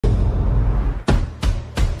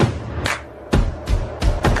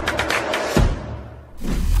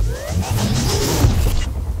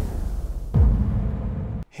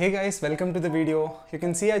Hey guys, welcome to the video. You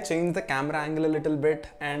can see I changed the camera angle a little bit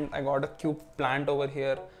and I got a cute plant over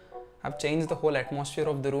here. I've changed the whole atmosphere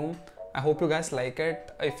of the room. I hope you guys like it.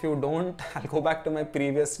 If you don't, I'll go back to my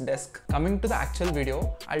previous desk. Coming to the actual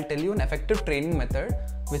video, I'll tell you an effective training method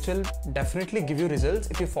which will definitely give you results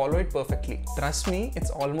if you follow it perfectly. Trust me, it's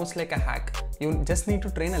almost like a hack. You just need to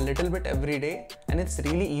train a little bit every day and it's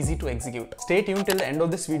really easy to execute. Stay tuned till the end of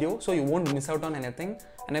this video so you won't miss out on anything,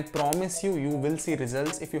 and I promise you, you will see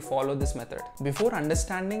results if you follow this method. Before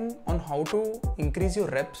understanding on how to increase your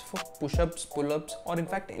reps for push-ups, pull-ups, or in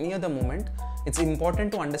fact any other movement, it's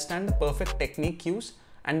important to understand the perfect technique use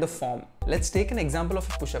and the form. Let's take an example of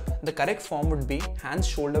a push-up. The correct form would be hands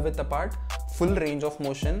shoulder width apart, full range of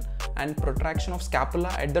motion and protraction of scapula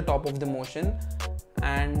at the top of the motion.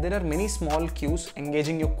 And there are many small cues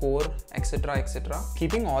engaging your core, etc, etc.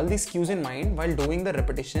 Keeping all these cues in mind while doing the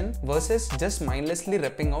repetition versus just mindlessly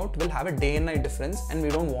repping out will have a day and night difference, and we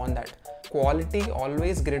don't want that. Quality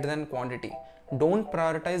always greater than quantity. Don't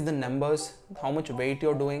prioritize the numbers, how much weight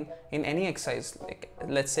you're doing in any exercise. Like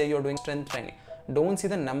let's say you're doing strength training. Don't see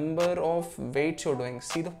the number of weights you're doing,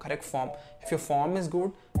 see the correct form. If your form is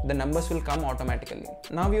good, the numbers will come automatically.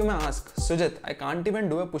 Now you may ask, Sujit, I can't even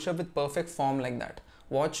do a push-up with perfect form like that.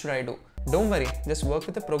 What should I do? Don't worry, just work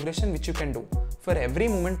with the progression which you can do. For every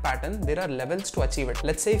movement pattern, there are levels to achieve it.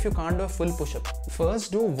 Let's say if you can't do a full push-up,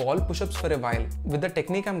 first do wall push-ups for a while with the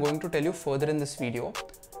technique I'm going to tell you further in this video.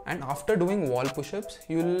 And after doing wall push-ups,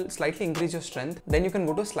 you will slightly increase your strength. Then you can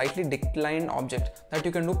go to a slightly declined object that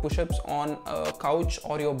you can do push-ups on a couch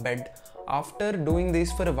or your bed. After doing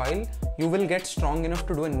this for a while, you will get strong enough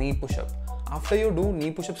to do a knee push-up. After you do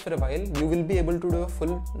knee push-ups for a while, you will be able to do a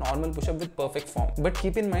full normal push-up with perfect form. But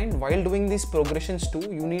keep in mind, while doing these progressions too,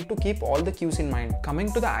 you need to keep all the cues in mind.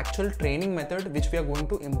 Coming to the actual training method which we are going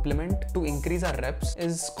to implement to increase our reps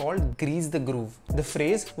is called grease the groove. The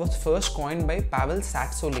phrase was first coined by Pavel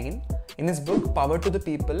Tsatsouline in his book Power to the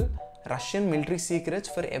People, Russian Military Secrets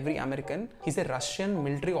for Every American. He's a Russian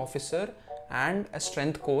military officer and a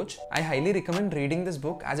strength coach. I highly recommend reading this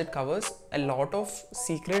book as it covers a lot of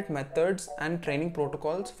secret methods and training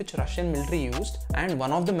protocols which Russian military used, and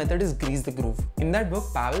one of the method is grease the groove. In that book,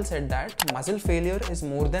 Pavel said that muscle failure is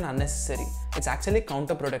more than unnecessary. It's actually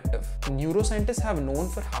counterproductive. Neuroscientists have known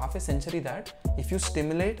for half a century that if you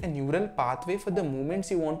stimulate a neural pathway for the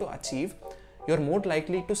movements you want to achieve, you're more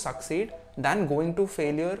likely to succeed than going to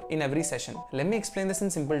failure in every session. Let me explain this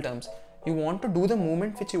in simple terms. You want to do the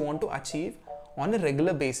movement which you want to achieve on a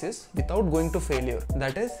regular basis without going to failure.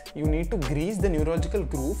 That is, you need to grease the neurological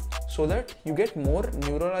groove so that you get more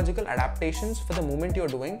neurological adaptations for the movement you're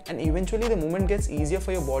doing, and eventually the movement gets easier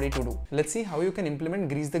for your body to do. Let's see how you can implement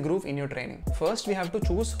grease the groove in your training. First, we have to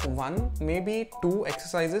choose one, maybe two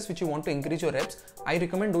exercises which you want to increase your reps. I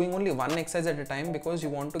recommend doing only one exercise at a time because you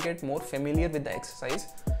want to get more familiar with the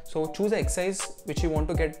exercise. So choose an exercise which you want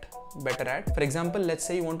to get better at. For example, let's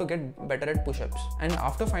say you want to get better at push-ups, and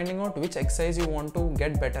after finding out which exercise you want to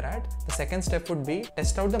get better at, the second step would be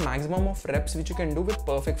test out the maximum of reps which you can do with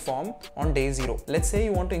perfect form on day 0. Let's say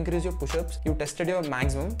you want to increase your push-ups, you tested your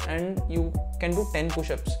maximum and you can do 10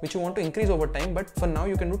 push-ups which you want to increase over time, but for now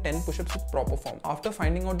you can do 10 push-ups with proper form. After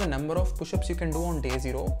finding out the number of push-ups you can do on day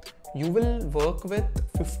 0, you will work with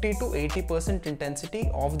 50 to 80% intensity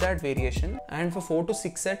of that variation, and for 4 to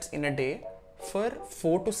 6 sets in a day for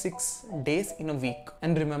 4 to 6 days in a week.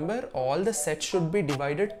 And remember, all the sets should be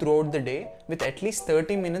divided throughout the day with at least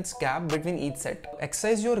 30 minutes gap between each set.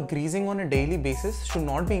 Exercise you're greasing on a daily basis should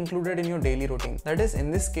not be included in your daily routine. That is,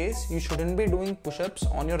 in this case, you shouldn't be doing push-ups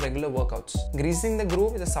on your regular workouts. Greasing the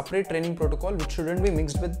groove is a separate training protocol which shouldn't be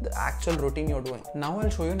mixed with the actual routine you're doing. Now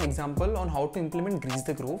I'll show you an example on how to implement grease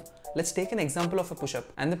the groove. Let's take an example of a push-up,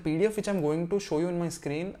 and the PDF which I'm going to show you in my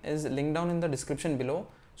screen is linked down in the description below.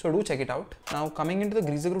 So do check it out. Now coming into the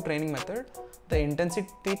grease the groove training method, the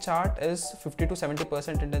intensity chart is 50 to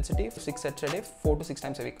 70% intensity, 6 sets a day, 4 to 6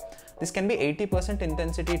 times a week. This can be 80%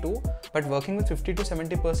 intensity too, but working with 50 to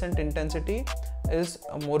 70% intensity is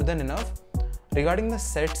more than enough. Regarding the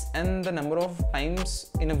sets and the number of times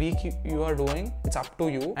in a week you are doing, it's up to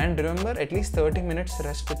you. And remember, at least 30 minutes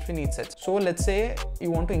rest between each set. So let's say you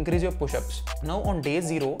want to increase your push-ups. Now on day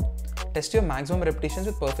 0, test your maximum repetitions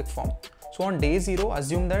with perfect form. So on day 0,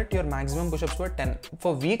 assume that your maximum push-ups were 10.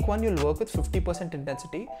 For week 1, you'll work with 50%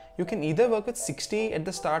 intensity. You can either work with 60 at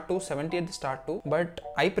the start to 70 at the start to, but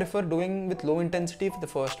I prefer doing with low intensity for the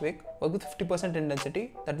first week. work with 50%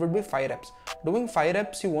 intensity. That would be 5 reps. Doing 5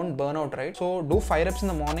 reps, you won't burn out, right? So do 5 reps in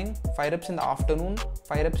the morning, 5 reps in the afternoon,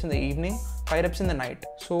 5 reps in the evening, 5 reps in the night.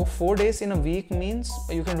 So 4 days in a week means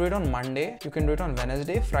you can do it on Monday, you can do it on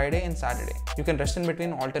Wednesday, Friday and Saturday. You can rest in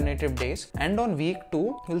between alternative days. And on week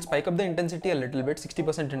 2, you'll spike up the intensity a little bit,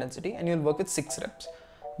 60% intensity, and you'll work with 6 reps.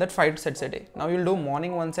 That 5 sets a day. Now you'll do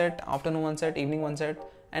morning 1 set, afternoon 1 set, evening 1 set,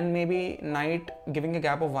 and maybe night giving a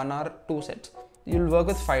gap of 1 hour, 2 sets. You'll work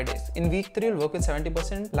with 5 days. In week 3, you'll work with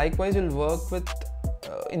 70%. Likewise, you'll work with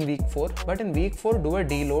in week 4. But in week 4, do a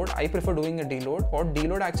deload. I prefer doing a deload. What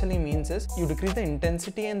deload actually means is you decrease the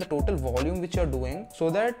intensity and the total volume which you're doing so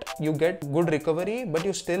that you get good recovery, but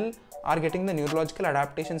you still are getting the neurological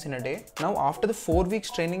adaptations in a day. Now, after the 4 weeks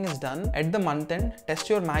training is done, at the month end, test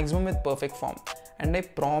your maximum with perfect form. And I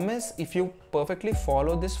promise if you perfectly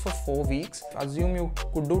follow this for 4 weeks, assume you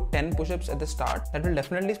could do 10 push-ups at the start, that will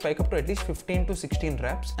definitely spike up to at least 15 to 16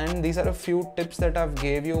 reps. And these are a few tips that I've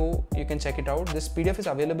gave you. You can check it out. This PDF is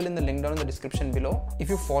available in the link down in the description below. If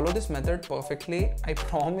you follow this method perfectly, I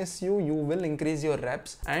promise you will increase your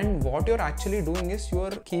reps. And what you're actually doing is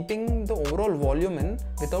you're keeping the overall volume in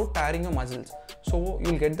without tiring your muscles. So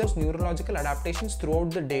you'll get those neurological adaptations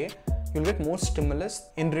throughout the day. You'll get more stimulus.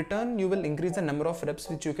 In return, you will increase the number of reps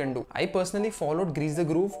which you can do. I personally followed Grease the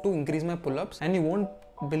Groove to increase my pull-ups, and you won't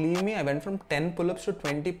believe me, I went from 10 pull-ups to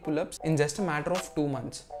 20 pull-ups in just a matter of 2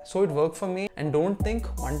 months. So it worked for me. And don't think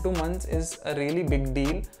 1-2 months is a really big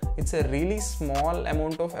deal. It's a really small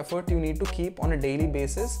amount of effort you need to keep on a daily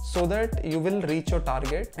basis so that you will reach your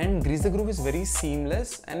target. And Grease the Groove is very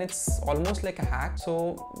seamless and it's almost like a hack.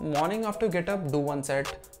 So morning after you get up, do 1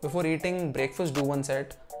 set. Before eating breakfast, do 1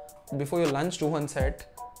 set. Before your lunch, do 1 set,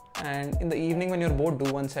 and in the evening when you're bored, do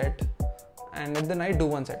 1 set, and at the night, do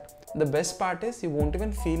 1 set. The best part is you won't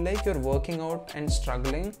even feel like you're working out and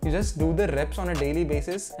struggling. You just do the reps on a daily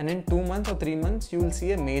basis, and in 2 months or 3 months, you will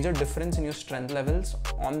see a major difference in your strength levels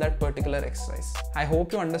on that particular exercise. I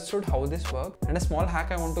hope you understood how this works. And a small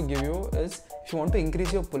hack I want to give you is, if you want to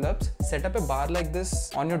increase your pull-ups, set up a bar like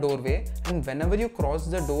this on your doorway, and whenever you cross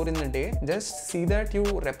the door in the day, just see that you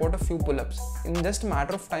rep out a few pull-ups. In just a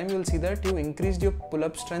matter of time, you will see that you increased your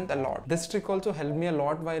pull-up strength a lot. This trick also helped me a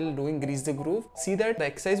lot while doing Grease the Groove. See that the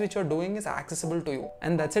exercise which you're doing is accessible to you.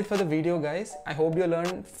 And that's it for the video, guys. I hope you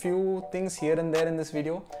learned few things here and there in this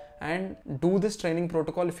video, and do this training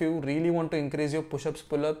protocol if you really want to increase your push-ups,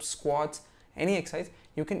 pull-ups, squats, any exercise.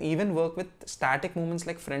 You can even work with static movements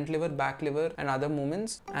like front lever, back lever and other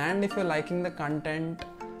movements. And if you're liking the content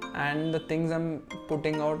and the things I'm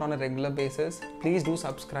putting out on a regular basis, please do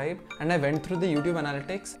subscribe. And I went through the YouTube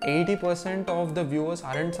analytics. 80% of the viewers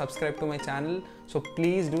aren't subscribed to my channel, so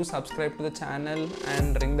please do subscribe to the channel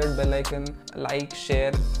and ring that bell icon, like,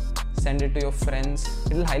 share, send it to your friends.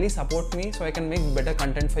 It will highly support me so I can make better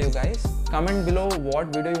content for you guys. Comment below what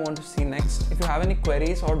video you want to see next. If you have any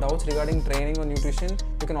queries or doubts regarding training or nutrition,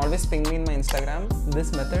 you can always ping me in my Instagram.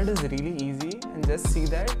 This method is really easy, and just see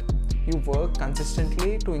that you work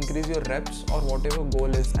consistently to increase your reps or whatever goal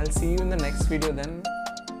is. I'll see you in the next video then.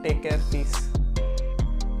 Take care. Peace.